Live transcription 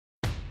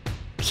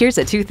Here's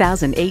a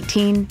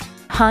 2018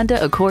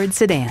 Honda Accord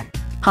sedan.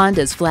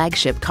 Honda's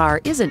flagship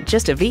car isn't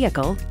just a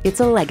vehicle,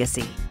 it's a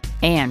legacy.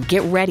 And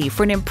get ready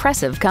for an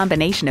impressive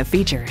combination of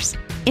features.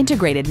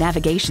 Integrated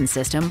navigation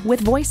system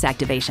with voice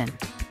activation,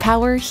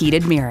 power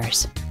heated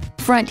mirrors,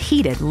 front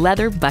heated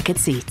leather bucket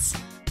seats,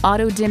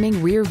 auto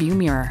dimming rear view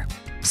mirror,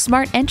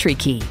 smart entry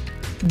key,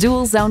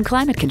 dual zone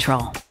climate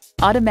control,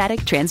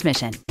 automatic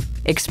transmission,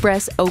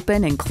 express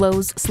open and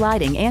close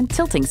sliding and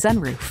tilting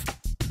sunroof,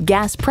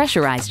 gas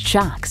pressurized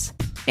shocks,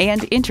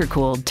 and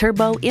intercooled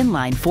turbo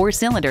inline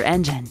 4-cylinder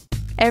engine.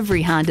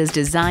 Every Honda is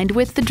designed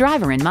with the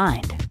driver in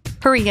mind.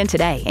 Hurry in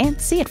today and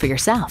see it for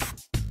yourself.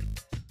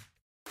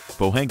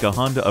 Pohanka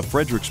Honda of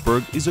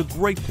Fredericksburg is a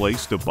great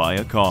place to buy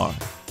a car.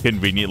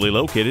 Conveniently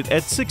located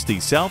at 60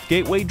 South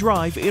Gateway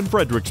Drive in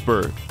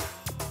Fredericksburg.